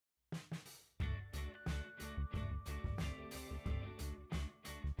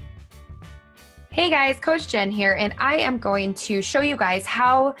Hey guys, Coach Jen here, and I am going to show you guys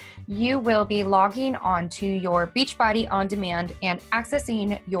how you will be logging on to your Beachbody OnDemand and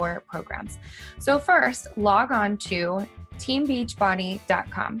accessing your programs. So first, log on to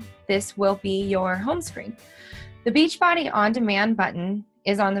teambeachbody.com. This will be your home screen. The Beachbody OnDemand button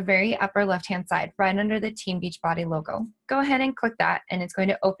is on the very upper left-hand side, right under the Team Beachbody logo. Go ahead and click that, and it's going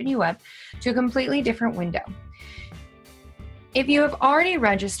to open you up to a completely different window. If you have already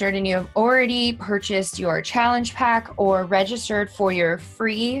registered and you have already purchased your challenge pack or registered for your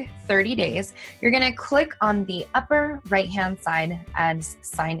free 30 days, you're going to click on the upper right-hand side as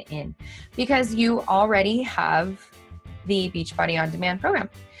sign in because you already have the Beachbody OnDemand program.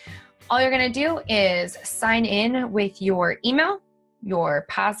 All you're going to do is sign in with your email, your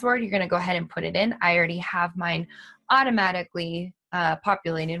password. You're going to go ahead and put it in. I already have mine automatically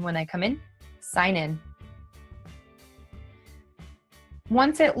populated when I come in. Sign in.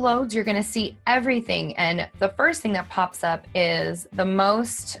 Once it loads, you're going to see everything, and the first thing that pops up is the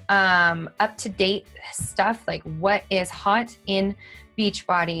most up-to-date stuff, like what is hot in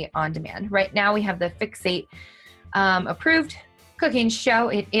Beachbody OnDemand. Right now we have the Fix8 approved cooking show.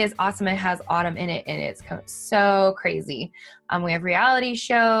 It is awesome. It has autumn in it, and it's so crazy. We have reality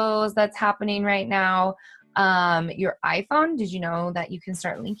shows that's happening right now. Your iPhone, did you know that you can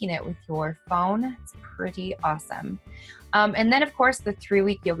start linking it with your phone? It's pretty awesome. And then, of course, the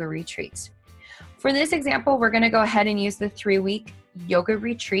 3-week yoga retreat. For this example, we're going to go ahead and use the 3-week yoga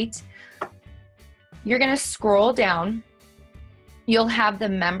retreat. You're going to scroll down. You'll have the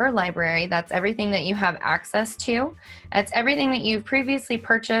member library. That's everything that you have access to. That's everything that you've previously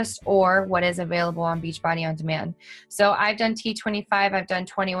purchased or what is available on Beachbody OnDemand. So I've done T25, I've done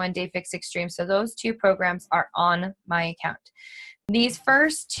 21 Day Fix Extreme. So those two programs are on my account. These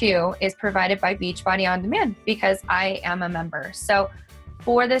first two is provided by Beachbody OnDemand because I am a member. So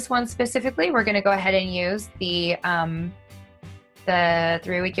for this one specifically, we're going to go ahead and use the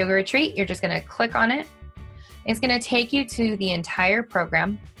 3-week yoga retreat. You're just going to click on it. It's going to take you to the entire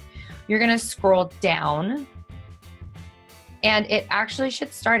program. You're going to scroll down, and it actually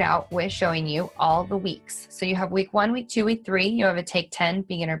should start out with showing you all the weeks. So you have week 1, week 2, week 3. You have a Take 10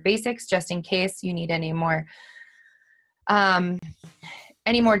 beginner basics just in case you need any more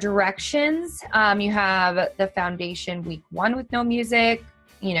directions. You have the foundation week 1 with no music.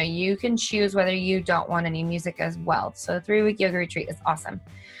 You know, you can choose whether you don't want any music as well. So the 3-week yoga retreat is awesome.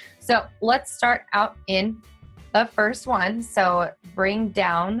 So let's start out in the first one. So bring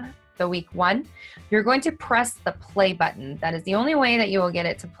down the week 1. You're going to press the play button. That is the only way that you will get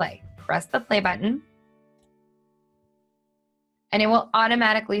it to play. Press the play button, and it will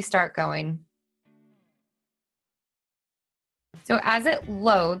automatically start going. So as it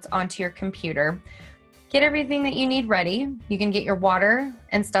loads onto your computer, get everything that you need ready. You can get your water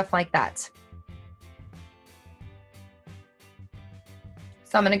and stuff like that.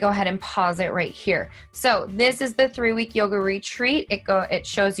 So I'm going to go ahead and pause it right here. So this is the 3-week yoga retreat. It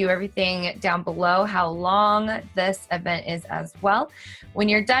shows you everything down below, how long this event is as well. When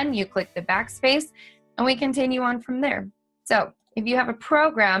you're done, you click the backspace and we continue on from there. So if you have a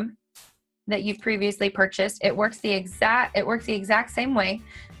program that you've previously purchased, it works the exact same way.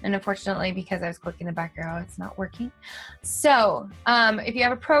 And unfortunately, because I was clicking the back arrow, it's not working. So if you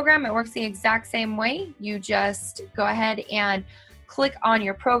have a program, it works the exact same way. You just go ahead and click on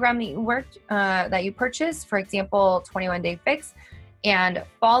your program that you purchased, for example, 21 Day Fix, and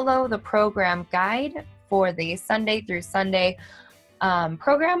follow the program guide for the Sunday through Sunday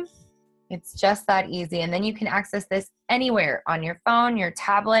program. It's just that easy. And then you can access this anywhere on your phone, your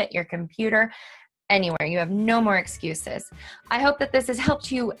tablet, your computer, anywhere. You have no more excuses. I hope that this has helped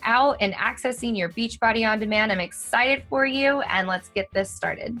you out in accessing your Beachbody OnDemand. I'm excited for you, and let's get this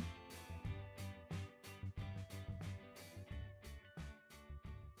started.